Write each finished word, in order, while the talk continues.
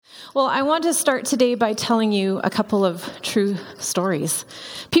Well, I want to start today by telling you a couple of true stories.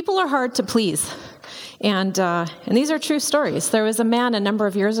 People are hard to please, and these are true stories. There was a man a number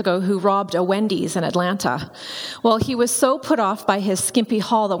of years ago who robbed a Wendy's in Atlanta. Well, he was so put off by his skimpy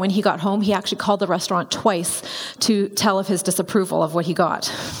haul that when he got home, he actually called the restaurant twice to tell of his disapproval of what he got.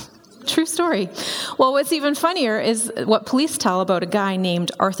 True story. Well, what's even funnier is what police tell about a guy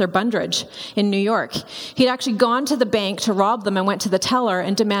named Arthur Bundridge in New York. He'd actually gone to the bank to rob them and went to the teller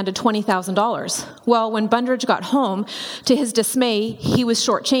and demanded $20,000. Well, when Bundridge got home, to his dismay, he was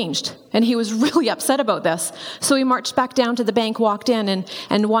shortchanged, and he was really upset about this. So he marched back down to the bank, walked in,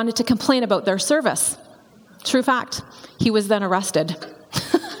 and wanted to complain about their service. True fact. He was then arrested.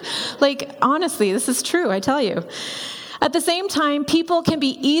 Honestly, this is true, I tell you. At the same time, people can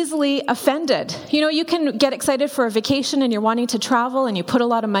be easily offended. You can get excited for a vacation and you're wanting to travel and you put a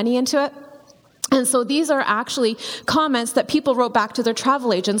lot of money into it. And so these are actually comments that people wrote back to their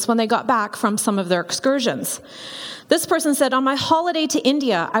travel agents when they got back from some of their excursions. This person said, "On my holiday to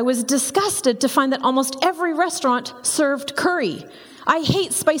India, I was disgusted to find that almost every restaurant served curry. I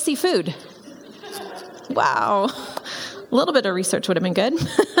hate spicy food." Wow. A little bit of research would have been good.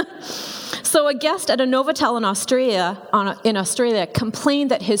 So a guest at a Novotel in Australia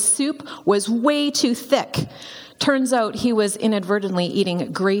complained that his soup was way too thick. Turns out he was inadvertently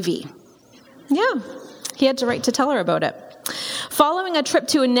eating gravy. Yeah, he had to write to tell her about it. Following a trip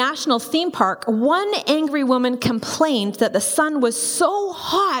to a national theme park, one angry woman complained that the sun was so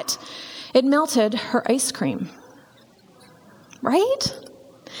hot it melted her ice cream. Right?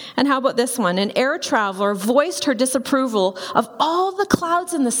 And how about this one? An air traveler voiced her disapproval of all the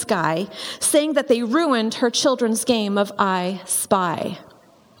clouds in the sky, saying that they ruined her children's game of I Spy.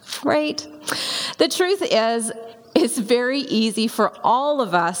 Right? The truth is, it's very easy for all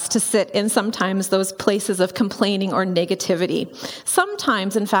of us to sit in sometimes those places of complaining or negativity.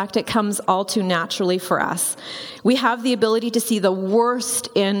 Sometimes, in fact, it comes all too naturally for us. We have the ability to see the worst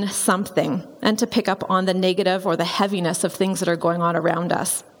in something and to pick up on the negative or the heaviness of things that are going on around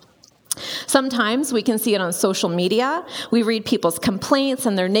us. Sometimes we can see it on social media. We read people's complaints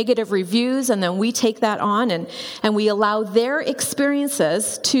and their negative reviews, and then we take that on and we allow their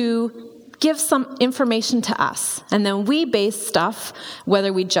experiences to give some information to us. And then we base stuff,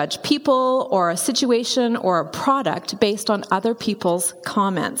 whether we judge people or a situation or a product, based on other people's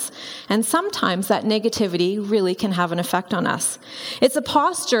comments. And sometimes that negativity really can have an effect on us. It's a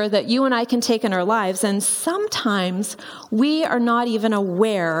posture that you and I can take in our lives, and sometimes we are not even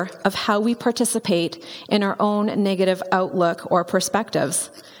aware of how we participate in our own negative outlook or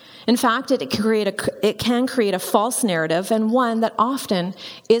perspectives. In fact, it can create a false narrative, and one that often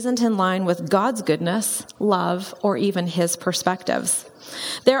isn't in line with God's goodness, love, or even his perspectives.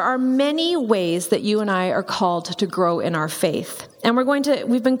 There are many ways that you and I are called to grow in our faith. And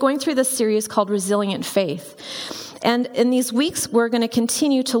we've been going through this series called Resilient Faith. And in these weeks, we're going to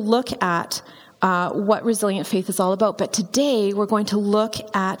continue to look at what resilient faith is all about. But today, we're going to look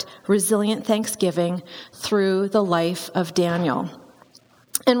at resilient thanksgiving through the life of Daniel.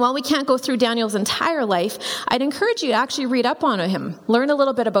 And while we can't go through Daniel's entire life, I'd encourage you to actually read up on him, learn a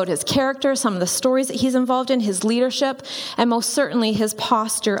little bit about his character, some of the stories that he's involved in, his leadership, and most certainly his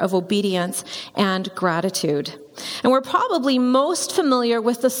posture of obedience and gratitude. And we're probably most familiar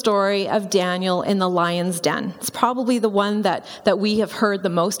with the story of Daniel in the lion's den. It's probably the one that we have heard the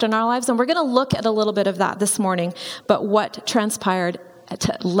most in our lives, and we're going to look at a little bit of that this morning, but what transpired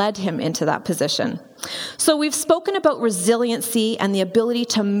led him into that position. So we've spoken about resiliency and the ability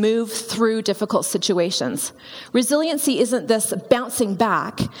to move through difficult situations. Resiliency isn't this bouncing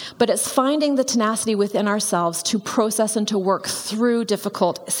back, but it's finding the tenacity within ourselves to process and to work through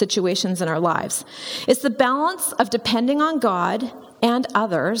difficult situations in our lives. It's the balance of depending on God and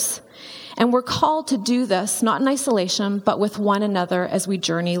others, and we're called to do this not in isolation, but with one another as we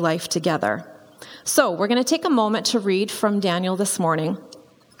journey life together. So we're going to take a moment to read from Daniel this morning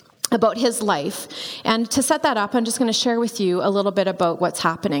about his life. And to set that up, I'm just going to share with you a little bit about what's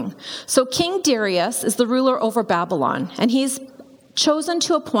happening. So King Darius is the ruler over Babylon, and he's chosen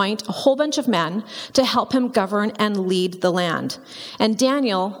to appoint a whole bunch of men to help him govern and lead the land. And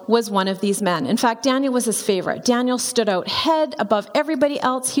Daniel was one of these men. In fact, Daniel was his favorite. Daniel stood out head above everybody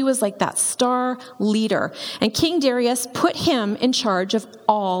else. He was like that star leader. And King Darius put him in charge of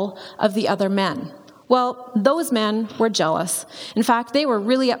all of the other men. Well, those men were jealous. In fact, they were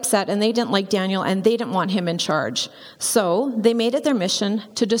really upset, and they didn't like Daniel, and they didn't want him in charge. So they made it their mission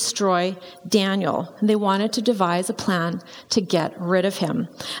to destroy Daniel. They wanted to devise a plan to get rid of him.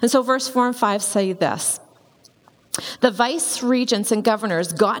 And so verse 4 and 5 say this: The vice regents and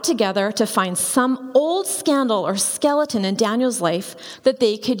governors got together to find some old scandal or skeleton in Daniel's life that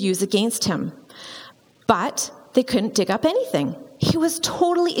they could use against him. But they couldn't dig up anything. He was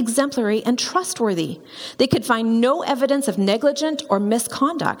totally exemplary and trustworthy. They could find no evidence of negligent or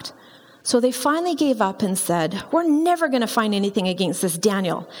misconduct. So they finally gave up and said, we're never going to find anything against this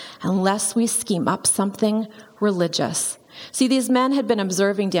Daniel unless we scheme up something religious. See, these men had been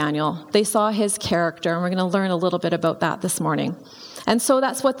observing Daniel. They saw his character, and we're going to learn a little bit about that this morning. And so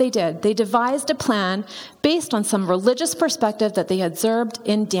that's what they did. They devised a plan based on some religious perspective that they observed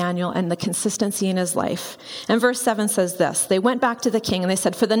in Daniel and the consistency in his life. And verse 7 says this, they went back to the king and they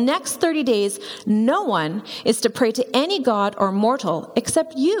said, for the next 30 days, no one is to pray to any god or mortal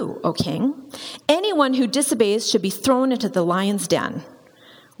except you, O king. Anyone who disobeys should be thrown into the lion's den.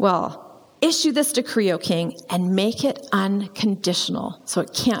 Well, issue this decree, O king, and make it unconditional, so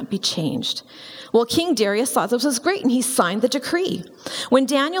it can't be changed. Well, King Darius thought this was great, and he signed the decree. When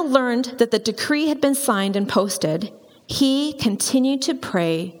Daniel learned that the decree had been signed and posted, he continued to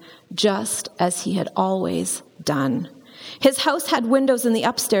pray just as he had always done. His house had windows in the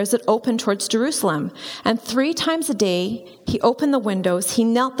upstairs that opened towards Jerusalem, and 3 times a day he opened the windows, he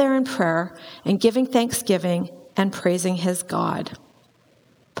knelt there in prayer and giving thanksgiving and praising his God.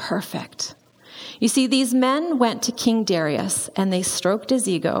 Perfect. You see, these men went to King Darius and they stroked his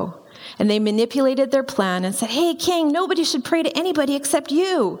ego and they manipulated their plan and said, hey, king, nobody should pray to anybody except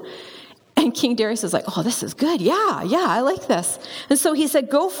you. And King Darius is like, oh, this is good. Yeah, I like this. And so he said,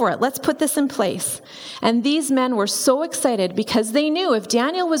 go for it. Let's put this in place. And these men were so excited because they knew if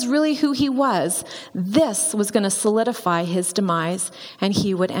Daniel was really who he was, this was going to solidify his demise and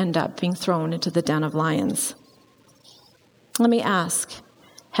he would end up being thrown into the den of lions. Let me ask,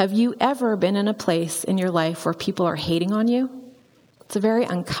 have you ever been in a place in your life where people are hating on you? It's a very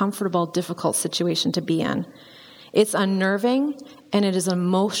uncomfortable, difficult situation to be in. It's unnerving, and it is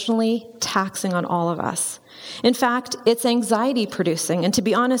emotionally taxing on all of us. In fact, it's anxiety-producing, and to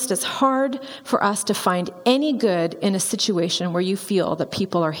be honest, it's hard for us to find any good in a situation where you feel that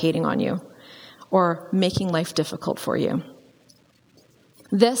people are hating on you or making life difficult for you.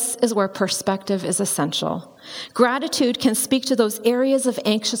 This is where perspective is essential. Gratitude can speak to those areas of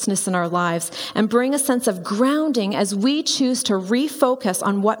anxiousness in our lives and bring a sense of grounding as we choose to refocus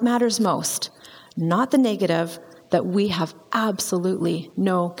on what matters most, not the negative that we have absolutely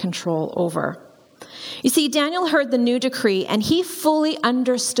no control over. You see, Daniel heard the new decree and he fully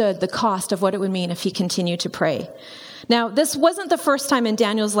understood the cost of what it would mean if he continued to pray. Now, this wasn't the first time in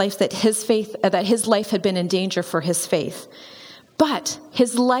Daniel's life that his life had been in danger for his faith. But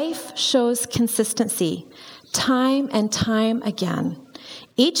his life shows consistency, time and time again.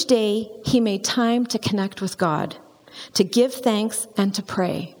 Each day, he made time to connect with God, to give thanks, and to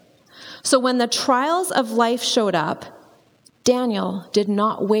pray. So when the trials of life showed up, Daniel did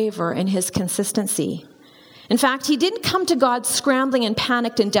not waver in his consistency. In fact, he didn't come to God scrambling and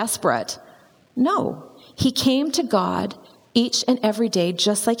panicked and desperate. No, he came to God each and every day,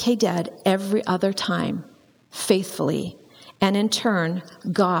 just like he did every other time, faithfully. And in turn,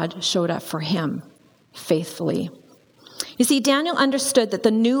 God showed up for him faithfully. You see, Daniel understood that the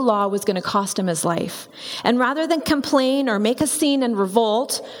new law was going to cost him his life. And rather than complain or make a scene and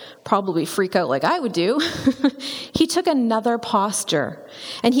revolt, probably freak out like I would do, he took another posture.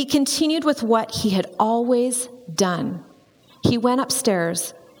 And he continued with what he had always done. He went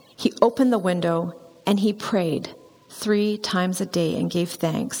upstairs, he opened the window, and he prayed 3 times a day and gave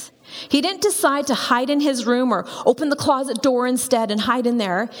thanks. He didn't decide to hide in his room or open the closet door instead and hide in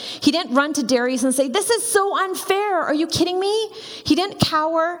there. He didn't run to Darius and say, this is so unfair. Are you kidding me? He didn't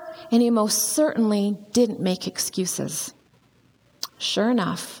cower, and he most certainly didn't make excuses. Sure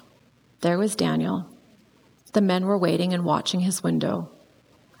enough, there was Daniel. The men were waiting and watching his window.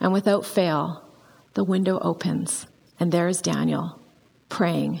 And without fail, the window opens, and there is Daniel,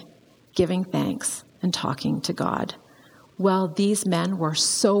 praying, giving thanks, and talking to God. Well, these men were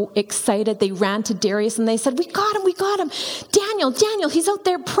so excited. They ran to Darius and they said, we got him. Daniel, he's out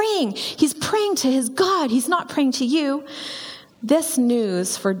there praying. He's praying to his God. He's not praying to you. This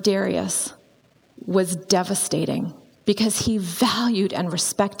news for Darius was devastating because he valued and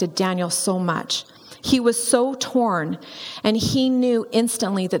respected Daniel so much. He was so torn, and he knew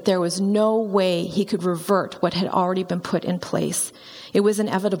instantly that there was no way he could revert what had already been put in place. It was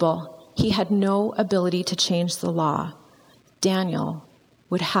inevitable. He had no ability to change the law. Daniel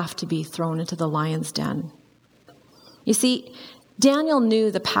would have to be thrown into the lion's den. You see, Daniel knew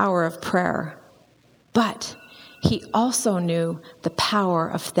the power of prayer, but he also knew the power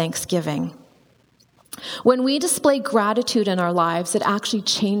of thanksgiving. When we display gratitude in our lives, it actually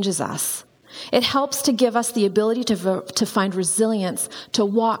changes us. It helps to give us the ability to find resilience to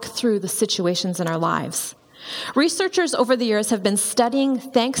walk through the situations in our lives. Researchers over the years have been studying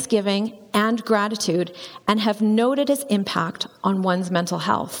thanksgiving and gratitude and have noted its impact on one's mental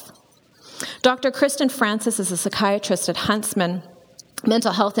health. Dr. Kristen Francis is a psychiatrist at Huntsman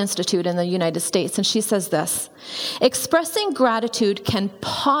Mental Health Institute in the United States, and she says this: expressing gratitude can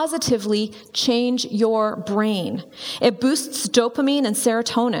positively change your brain. It boosts dopamine and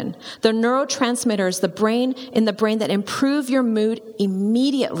serotonin, the neurotransmitters in the brain that improve your mood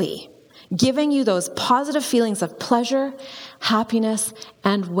immediately, giving you those positive feelings of pleasure, happiness,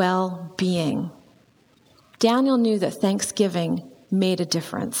 and well-being. Daniel knew that Thanksgiving made a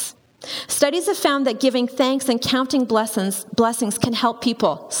difference. Studies have found that giving thanks and counting blessings can help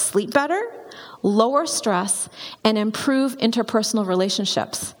people sleep better, lower stress, and improve interpersonal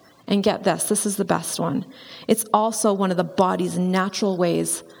relationships. And get this, this is the best one. It's also one of the body's natural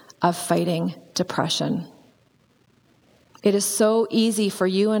ways of fighting depression. It is so easy for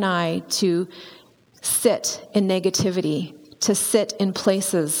you and I to sit in negativity, to sit in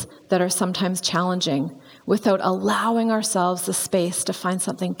places that are sometimes challenging, without allowing ourselves the space to find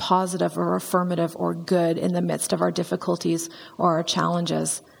something positive or affirmative or good in the midst of our difficulties or our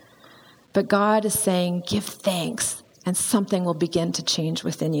challenges. But God is saying, give thanks, and something will begin to change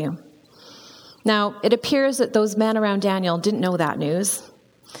within you. Now, it appears that those men around Daniel didn't know that news,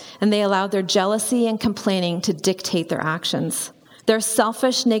 and they allowed their jealousy and complaining to dictate their actions. Their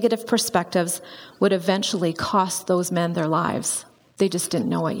selfish, negative perspectives would eventually cost those men their lives. They just didn't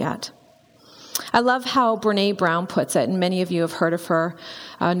know it yet. I love how Brené Brown puts it, and many of you have heard of her,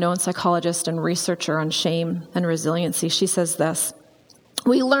 a known psychologist and researcher on shame and resiliency. She says this: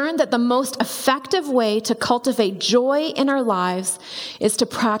 we learned that the most effective way to cultivate joy in our lives is to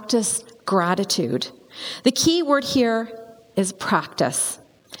practice gratitude. The key word here is practice.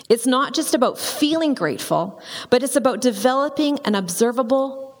 It's not just about feeling grateful, but it's about developing an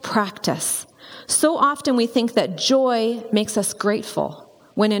observable practice. So often we think that joy makes us grateful,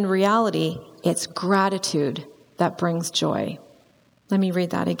 when in reality, it's gratitude that brings joy. Let me read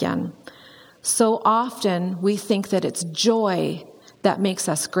that again. So often we think that it's joy that makes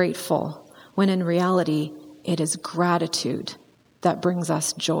us grateful, when in reality, it is gratitude that brings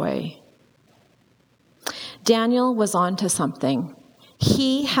us joy. Daniel was on to something.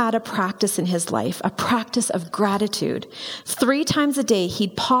 He had a practice in his life, a practice of gratitude. 3 times a day,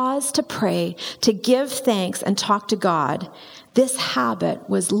 he'd pause to pray, to give thanks, and talk to God. This habit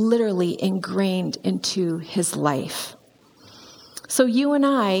was literally ingrained into his life. So you and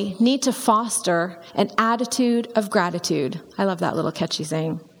I need to foster an attitude of gratitude. I love that little catchy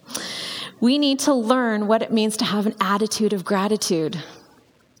saying. We need to learn what it means to have an attitude of gratitude.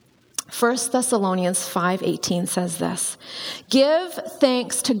 1 Thessalonians 5:18 says this: give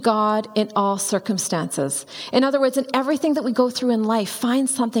thanks to God in all circumstances. In other words, in everything that we go through in life, find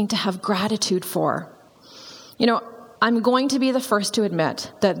something to have gratitude for. You know, I'm going to be the first to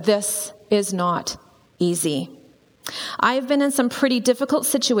admit that this is not easy. I've been in some pretty difficult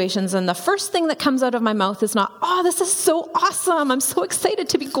situations, and the first thing that comes out of my mouth is not, oh, this is so awesome. I'm so excited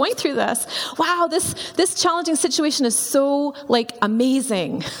to be going through this. Wow, this challenging situation is so,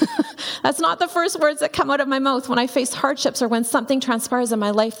 amazing. That's not the first words that come out of my mouth when I face hardships or when something transpires in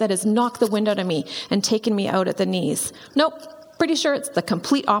my life that has knocked the wind out of me and taken me out at the knees. Nope. Pretty sure it's the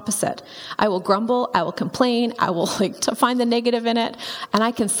complete opposite. I will grumble, I will complain, I will to find the negative in it, and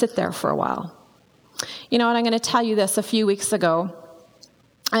I can sit there for a while. You know what, I'm going to tell you this. A few weeks ago,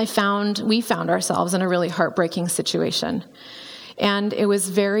 we found ourselves in a really heartbreaking situation. And it was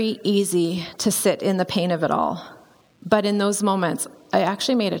very easy to sit in the pain of it all. But in those moments, I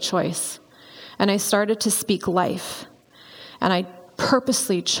actually made a choice. And I started to speak life. And I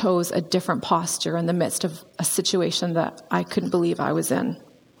purposely chose a different posture in the midst of a situation that I couldn't believe I was in.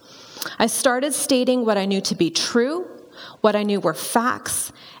 I started stating what I knew to be true, what I knew were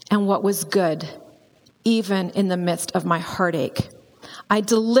facts, and what was good, even in the midst of my heartache. I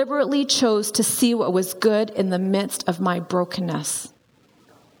deliberately chose to see what was good in the midst of my brokenness.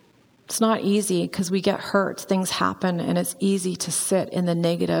 It's not easy because we get hurt, things happen, and it's easy to sit in the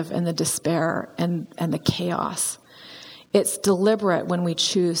negative and the despair and the chaos. It's deliberate when we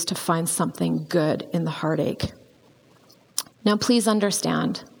choose to find something good in the heartache. Now, please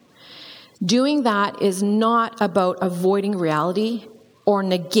understand, doing that is not about avoiding reality or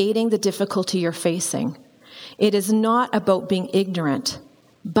negating the difficulty you're facing. It is not about being ignorant,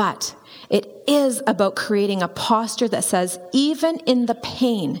 but it is about creating a posture that says, even in the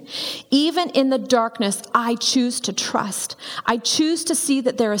pain, even in the darkness, I choose to trust. I choose to see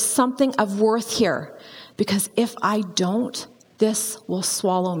that there is something of worth here, because if I don't, this will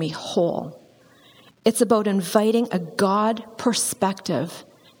swallow me whole. It's about inviting a God perspective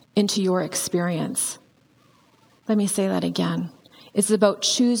into your experience. Let me say that again. It's about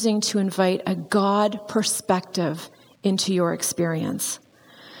choosing to invite a God perspective into your experience.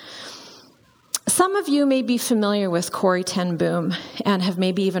 Some of you may be familiar with Corrie ten Boom and have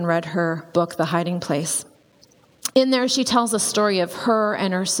maybe even read her book, The Hiding Place. In there, she tells a story of her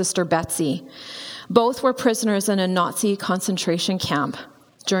and her sister Betsy. Both were prisoners in a Nazi concentration camp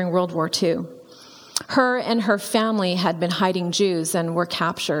during World War II. Her and her family had been hiding Jews and were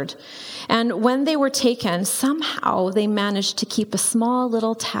captured. And when they were taken, somehow they managed to keep a small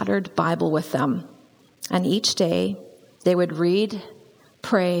little tattered Bible with them. And each day they would read,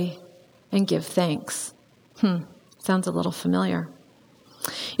 pray, and give thanks. Sounds a little familiar.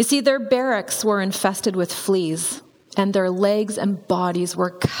 You see, their barracks were infested with fleas, and their legs and bodies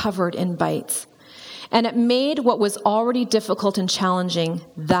were covered in bites. And it made what was already difficult and challenging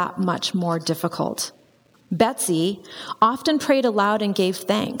that much more difficult. Betsy often prayed aloud and gave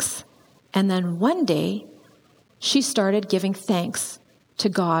thanks. And then one day, she started giving thanks to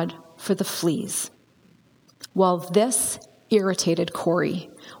God for the fleas. Well, this irritated Corrie.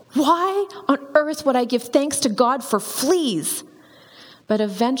 Why on earth would I give thanks to God for fleas? But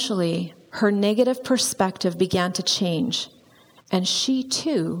eventually, her negative perspective began to change, and she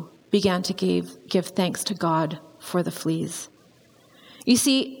too began to give thanks to God for the fleas. You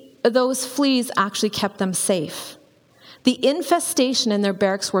see, those fleas actually kept them safe. The infestation in their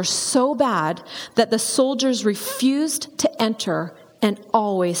barracks were so bad that the soldiers refused to enter and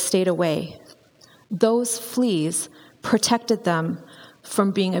always stayed away. Those fleas protected them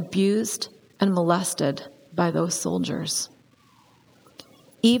from being abused and molested by those soldiers.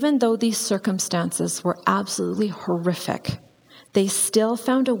 Even though these circumstances were absolutely horrific, they still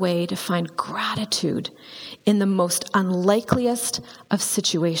found a way to find gratitude in the most unlikeliest of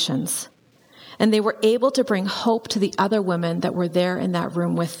situations. And they were able to bring hope to the other women that were there in that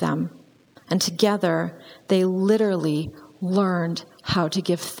room with them. And together, they literally learned how to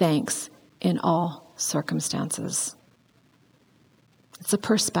give thanks in all circumstances. It's a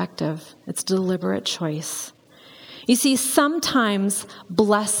perspective. It's a deliberate choice. You see, sometimes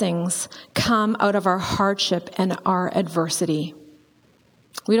blessings come out of our hardship and our adversity.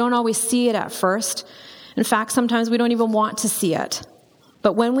 We don't always see it at first. In fact, sometimes we don't even want to see it.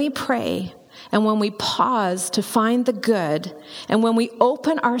 But when we pray, and when we pause to find the good, and when we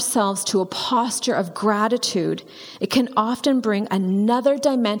open ourselves to a posture of gratitude, it can often bring another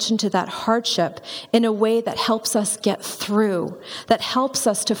dimension to that hardship in a way that helps us get through, that helps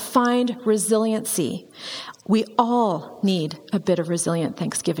us to find resiliency. We all need a bit of resilient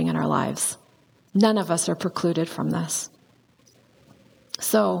Thanksgiving in our lives. None of us are precluded from this.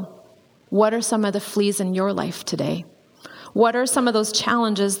 So, what are some of the fleas in your life today? What are some of those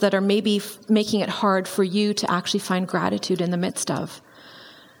challenges that are maybe making it hard for you to actually find gratitude in the midst of?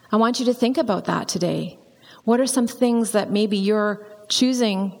 I want you to think about that today. What are some things that maybe you're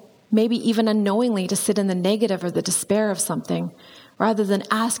choosing, maybe even unknowingly, to sit in the negative or the despair of something, rather than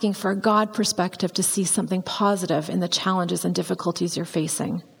asking for a God perspective to see something positive in the challenges and difficulties you're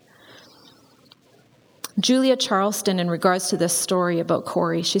facing? Julia Charleston, in regards to this story about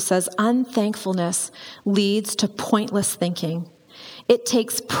Corrie, she says, unthankfulness leads to pointless thinking. It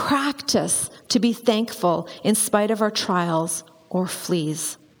takes practice to be thankful in spite of our trials or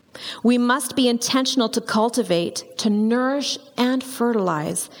fleas. We must be intentional to cultivate, to nourish and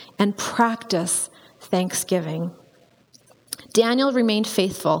fertilize and practice thanksgiving. Daniel remained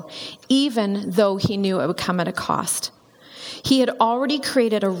faithful, even though he knew it would come at a cost. He had already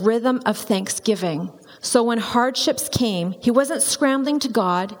created a rhythm of thanksgiving. So when hardships came, he wasn't scrambling to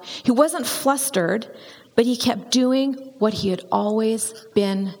God, he wasn't flustered, but he kept doing what he had always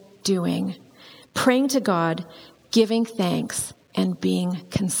been doing, praying to God, giving thanks, and being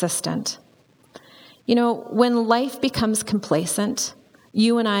consistent. You know, when life becomes complacent,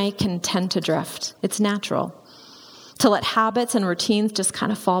 you and I can tend to drift. It's natural to let habits and routines just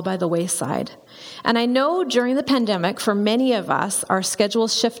kind of fall by the wayside. And I know during the pandemic, for many of us, our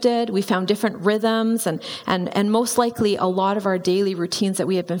schedules shifted, we found different rhythms, and most likely a lot of our daily routines that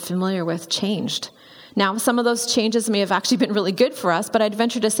we had been familiar with changed. Now, some of those changes may have actually been really good for us, but I'd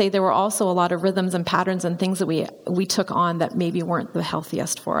venture to say there were also a lot of rhythms and patterns and things that we took on that maybe weren't the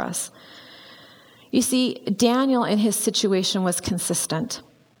healthiest for us. You see, Daniel in his situation was consistent.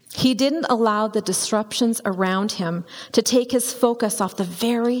 He didn't allow the disruptions around him to take his focus off the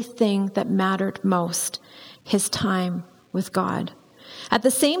very thing that mattered most, his time with God. At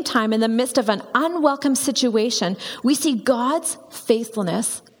the same time, in the midst of an unwelcome situation, we see God's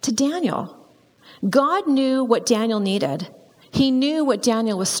faithfulness to Daniel. God knew what Daniel needed. He knew what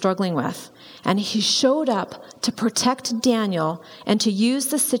Daniel was struggling with, and he showed up to protect Daniel and to use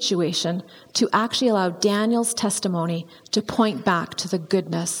the situation to actually allow Daniel's testimony to point back to the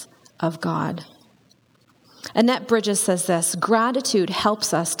goodness of God. Annette Bridges says this: gratitude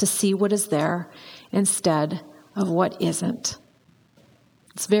helps us to see what is there instead of what isn't.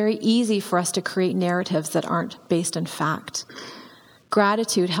 It's very easy for us to create narratives that aren't based in fact.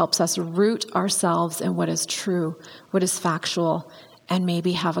 Gratitude helps us root ourselves in what is true, what is factual, and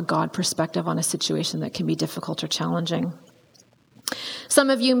maybe have a God perspective on a situation that can be difficult or challenging. Some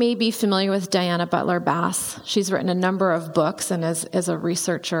of you may be familiar with Diana Butler Bass. She's written a number of books and is a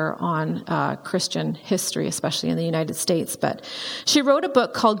researcher on Christian history, especially in the United States. But she wrote a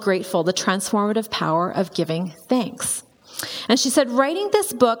book called Grateful, The Transformative Power of Giving Thanks. And she said, writing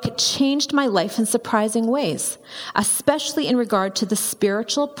this book changed my life in surprising ways, especially in regard to the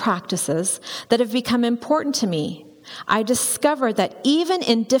spiritual practices that have become important to me. I discovered that even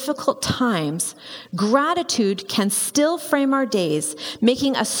in difficult times, gratitude can still frame our days,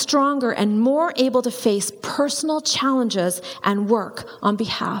 making us stronger and more able to face personal challenges and work on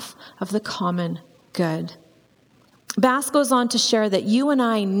behalf of the common good. Bass goes on to share that you and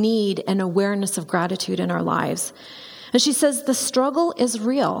I need an awareness of gratitude in our lives. And she says, the struggle is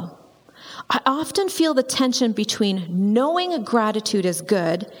real. I often feel the tension between knowing gratitude is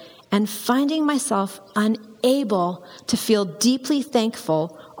good and finding myself unable to feel deeply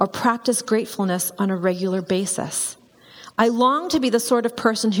thankful or practice gratefulness on a regular basis. I long to be the sort of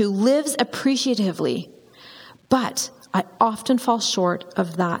person who lives appreciatively, but I often fall short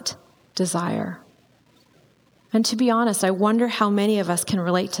of that desire. And to be honest, I wonder how many of us can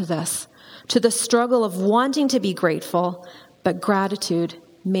relate to this, to the struggle of wanting to be grateful, but gratitude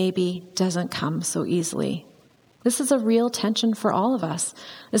maybe doesn't come so easily. This is a real tension for all of us.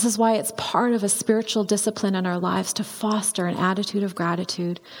 This is why it's part of a spiritual discipline in our lives to foster an attitude of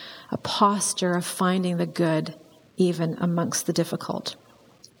gratitude, a posture of finding the good even amongst the difficult.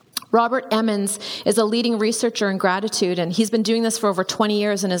 Robert Emmons is a leading researcher in gratitude, and he's been doing this for over 20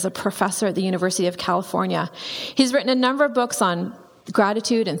 years and is a professor at the University of California. He's written a number of books on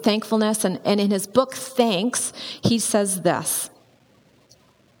gratitude and thankfulness, and in his book, Thanks, he says this.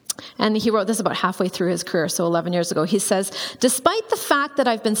 And he wrote this about halfway through his career, so 11 years ago. He says, despite the fact that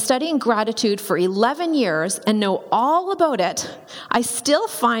I've been studying gratitude for 11 years and know all about it, I still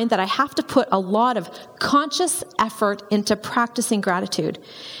find that I have to put a lot of conscious effort into practicing gratitude.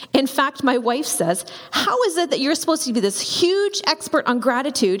 In fact, my wife says, how is it that you're supposed to be this huge expert on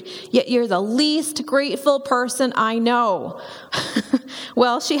gratitude, yet you're the least grateful person I know?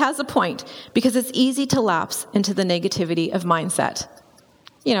 Well, she has a point, because it's easy to lapse into the negativity of mindset.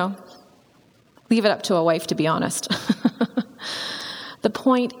 You know, leave it up to a wife, to be honest. The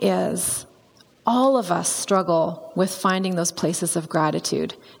point is, all of us struggle with finding those places of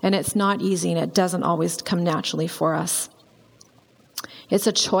gratitude, and it's not easy, and it doesn't always come naturally for us. It's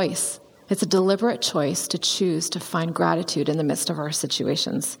a choice. It's a deliberate choice to choose to find gratitude in the midst of our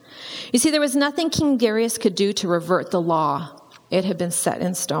situations. You see, there was nothing King Darius could do to revert the law. It had been set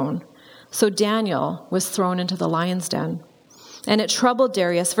in stone. So Daniel was thrown into the lion's den. And it troubled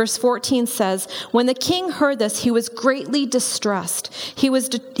Darius. Verse 14 says, when the king heard this, he was greatly distressed. He was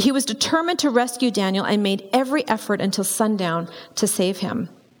determined to rescue Daniel and made every effort until sundown to save him.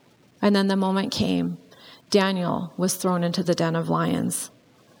 And then the moment came. Daniel was thrown into the den of lions.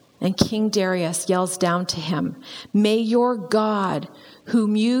 And King Darius yells down to him, may your God,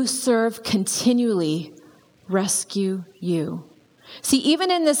 whom you serve continually, rescue you. See,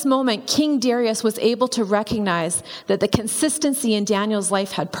 even in this moment, King Darius was able to recognize that the consistency in Daniel's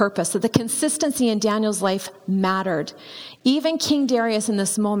life had purpose, that the consistency in Daniel's life mattered. Even King Darius in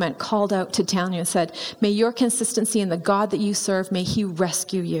this moment called out to Daniel and said, may your consistency in the God that you serve, may he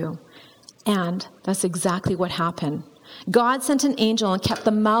rescue you. And that's exactly what happened. God sent an angel and kept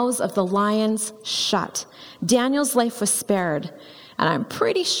the mouths of the lions shut. Daniel's life was spared. And I'm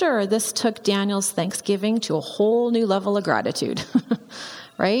pretty sure this took Daniel's Thanksgiving to a whole new level of gratitude,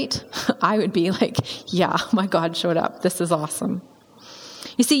 right? I would be like, yeah, my God showed up. This is awesome.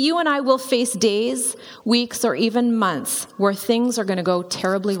 You see, you and I will face days, weeks, or even months where things are going to go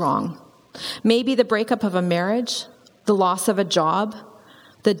terribly wrong. Maybe the breakup of a marriage, the loss of a job,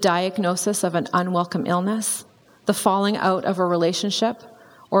 the diagnosis of an unwelcome illness, the falling out of a relationship,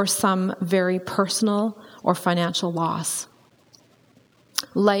 or some very personal or financial loss.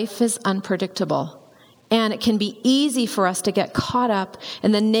 Life is unpredictable, And it can be easy for us to get caught up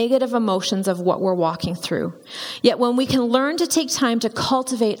in the negative emotions of what we're walking through. Yet when we can learn to take time to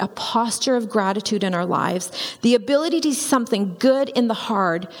cultivate a posture of gratitude in our lives, the ability to see something good in the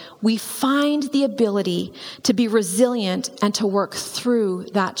hard, we find the ability to be resilient and to work through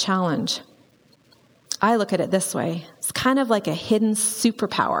that challenge. I look at it this way. It's kind of like a hidden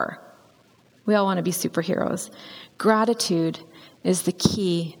superpower. We all want to be superheroes. Gratitude is the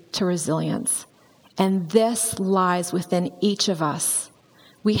key to resilience. And this lies within each of us.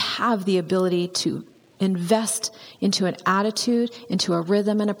 We have the ability to invest into an attitude, into a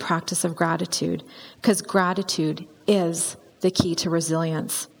rhythm and a practice of gratitude, because gratitude is the key to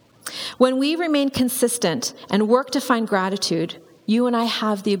resilience. When we remain consistent and work to find gratitude, you and I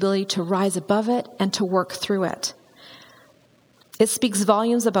have the ability to rise above it and to work through it. It speaks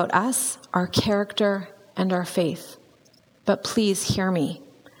volumes about us, our character, and our faith. But please hear me.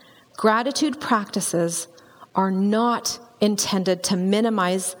 Gratitude practices are not intended to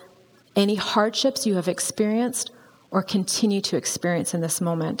minimize any hardships you have experienced or continue to experience in this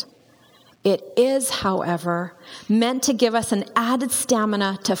moment. It is, however, meant to give us an added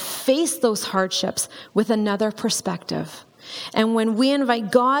stamina to face those hardships with another perspective. And when we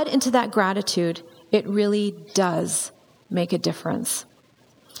invite God into that gratitude, it really does make a difference.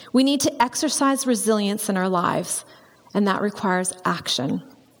 We need to exercise resilience in our lives, and that requires action.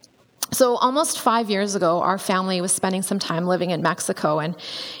 So almost 5 years ago, our family was spending some time living in Mexico, and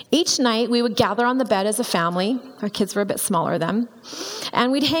each night we would gather on the bed as a family. Our kids were a bit smaller then,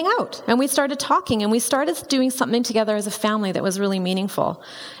 and we'd hang out, and we started talking, and we started doing something together as a family that was really meaningful.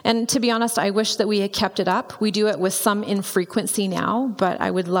 And to be honest, I wish that we had kept it up. We do it with some infrequency now, but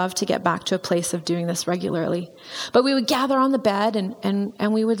I would love to get back to a place of doing this regularly. But we would gather on the bed,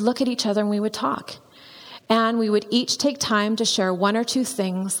 and we would look at each other, and we would talk. And we would each take time to share one or two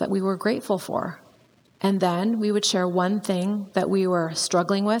things that we were grateful for. And then we would share one thing that we were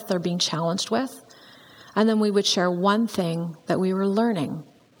struggling with or being challenged with. And then we would share one thing that we were learning.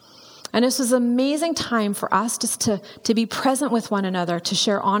 And this was an amazing time for us just to be present with one another, to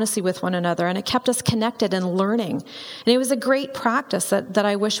share honestly with one another. And it kept us connected and learning. And it was a great practice that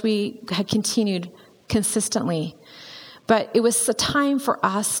I wish we had continued consistently. But it was a time for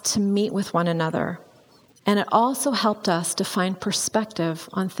us to meet with one another. And it also helped us to find perspective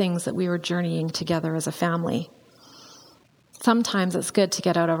on things that we were journeying together as a family. Sometimes it's good to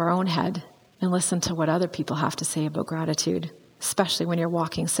get out of our own head and listen to what other people have to say about gratitude, especially when you're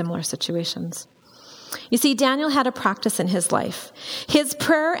walking similar situations. You see, Daniel had a practice in his life. His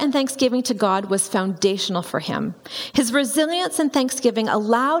prayer and thanksgiving to God was foundational for him. His resilience and thanksgiving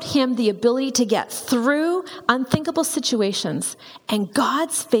allowed him the ability to get through unthinkable situations, and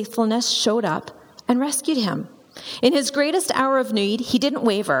God's faithfulness showed up and rescued him. In his greatest hour of need, he didn't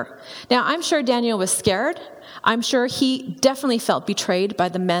waver. Now, I'm sure Daniel was scared. I'm sure he definitely felt betrayed by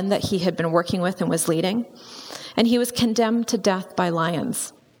the men that he had been working with and was leading. And he was condemned to death by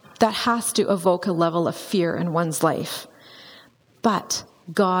lions. That has to evoke a level of fear in one's life. But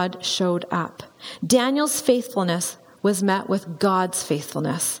God showed up. Daniel's faithfulness was met with God's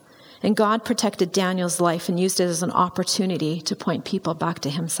faithfulness. And God protected Daniel's life and used it as an opportunity to point people back to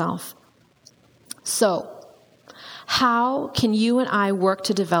himself. So, how can you and I work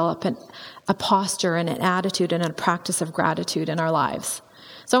to develop a posture and an attitude and a practice of gratitude in our lives?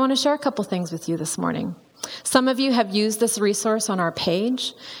 So I want to share a couple things with you this morning. Some of you have used this resource on our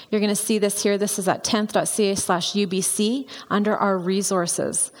page. You're going to see this here. This is at 10th.ca/UBC under our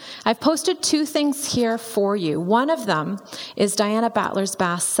resources. I've posted two things here for you. One of them is Diana Battler's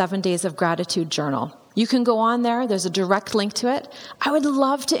 7 Days of Gratitude Journal. You can go on there. There's a direct link to it. I would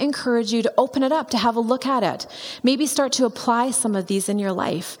love to encourage you to open it up, to have a look at it. Maybe start to apply some of these in your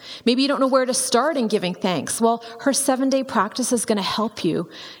life. Maybe you don't know where to start in giving thanks. Well, her 7-day practice is going to help you,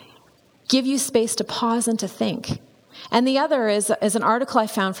 give you space to pause and to think. And the other is an article I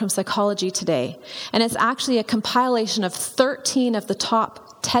found from Psychology Today. And it's actually a compilation of 13 of the top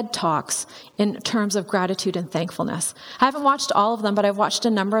TED Talks in terms of gratitude and thankfulness. I haven't watched all of them, but I've watched a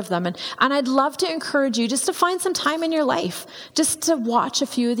number of them. And I'd love to encourage you just to find some time in your life, just to watch a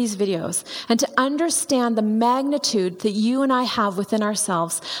few of these videos and to understand the magnitude that you and I have within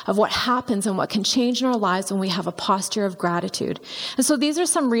ourselves of what happens and what can change in our lives when we have a posture of gratitude. And so these are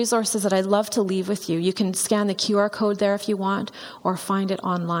some resources that I'd love to leave with you. You can scan the QR code there if you want, or find it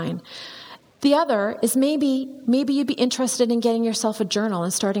online. The other is maybe you'd be interested in getting yourself a journal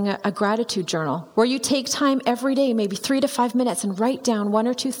and starting a gratitude journal where you take time every day, maybe 3 to 5 minutes, and write down 1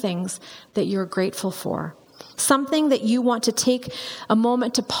 or 2 things that you're grateful for. Something that you want to take a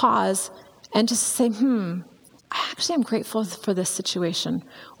moment to pause and just say, I'm grateful for this situation,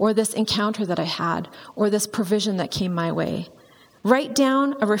 or this encounter that I had, or this provision that came my way. Write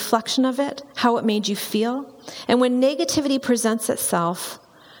down a reflection of it, how it made you feel. And when negativity presents itself,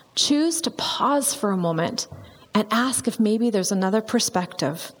 choose to pause for a moment and ask if maybe there's another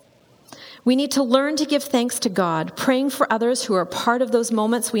perspective. We need to learn to give thanks to God, praying for others who are part of those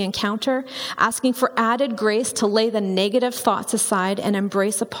moments we encounter, asking for added grace to lay the negative thoughts aside and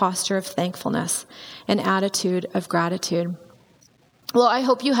embrace a posture of thankfulness, an attitude of gratitude. Well, I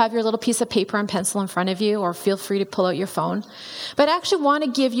hope you have your little piece of paper and pencil in front of you, or feel free to pull out your phone. But I actually want to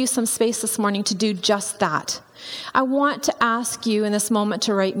give you some space this morning to do just that. I want to ask you in this moment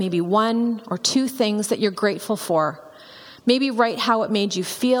to write maybe 1 or 2 things that you're grateful for. Maybe write how it made you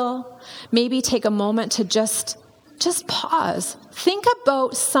feel. Maybe take a moment to just pause. Think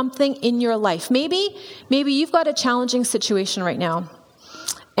about something in your life. Maybe you've got a challenging situation right now,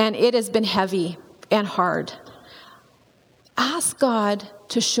 and it has been heavy and hard. Ask God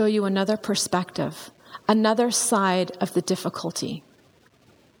to show you another perspective, another side of the difficulty.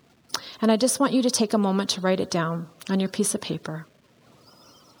 And I just want you to take a moment to write it down on your piece of paper.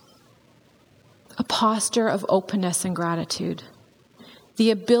 A posture of openness and gratitude. The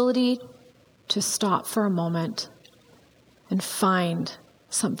ability to stop for a moment and find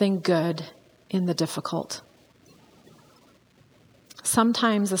something good in the difficult.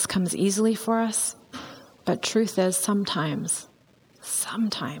 Sometimes this comes easily for us, but truth is sometimes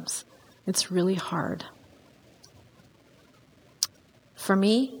it's really hard. For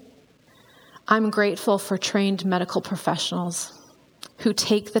me, I'm grateful for trained medical professionals who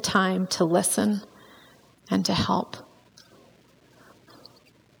take the time to listen and to help.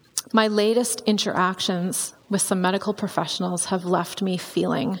 My latest interactions with some medical professionals have left me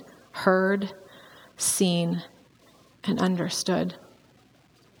feeling heard, seen, and understood.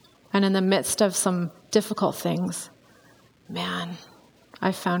 And in the midst of some difficult things,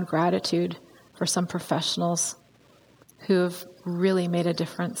 I found gratitude for some professionals who have really made a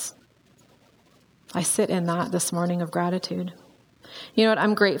difference. I sit in that this morning of gratitude. You know what?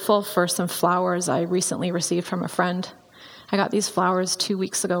 I'm grateful for some flowers I recently received from a friend. I got these flowers 2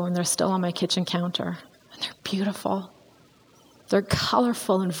 weeks ago, and they're still on my kitchen counter. And they're beautiful. They're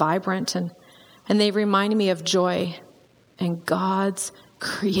colorful and vibrant, and they remind me of joy and God's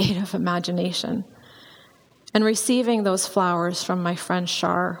creative imagination. And receiving those flowers from my friend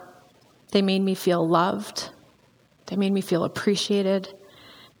Shar, they made me feel loved. They made me feel appreciated,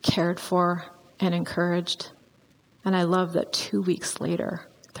 cared for, and encouraged. And I love that 2 weeks later,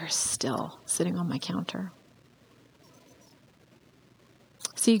 they're still sitting on my counter.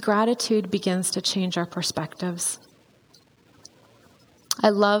 See, gratitude begins to change our perspectives. I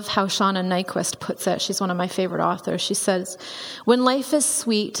love how Shauna Nyquist puts it. She's one of my favorite authors. She says, "When life is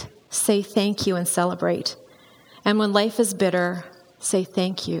sweet, say thank you and celebrate. And when life is bitter, say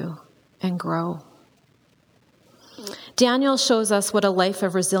thank you and grow." Daniel shows us what a life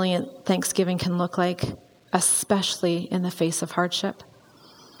of resilient thanksgiving can look like, especially in the face of hardship.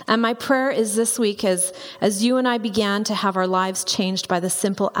 And my prayer is this week, as you and I began to have our lives changed by the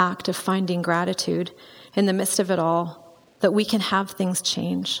simple act of finding gratitude in the midst of it all, that we can have things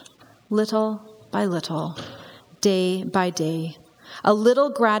change, little by little, day by day. A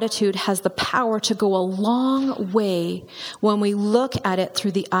little gratitude has the power to go a long way when we look at it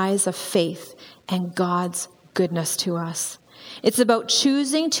through the eyes of faith and God's goodness to us. It's about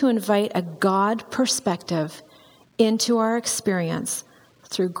choosing to invite a God perspective into our experience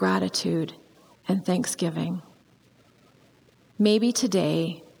through gratitude and thanksgiving. Maybe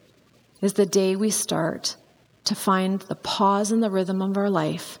today is the day we start to find the pause in the rhythm of our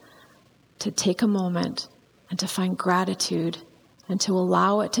life, to take a moment and to find gratitude and to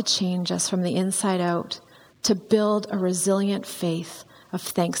allow it to change us from the inside out, to build a resilient faith of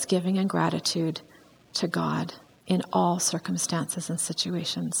thanksgiving and gratitude to God in all circumstances and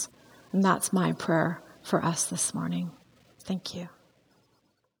situations. And that's my prayer for us this morning. Thank you.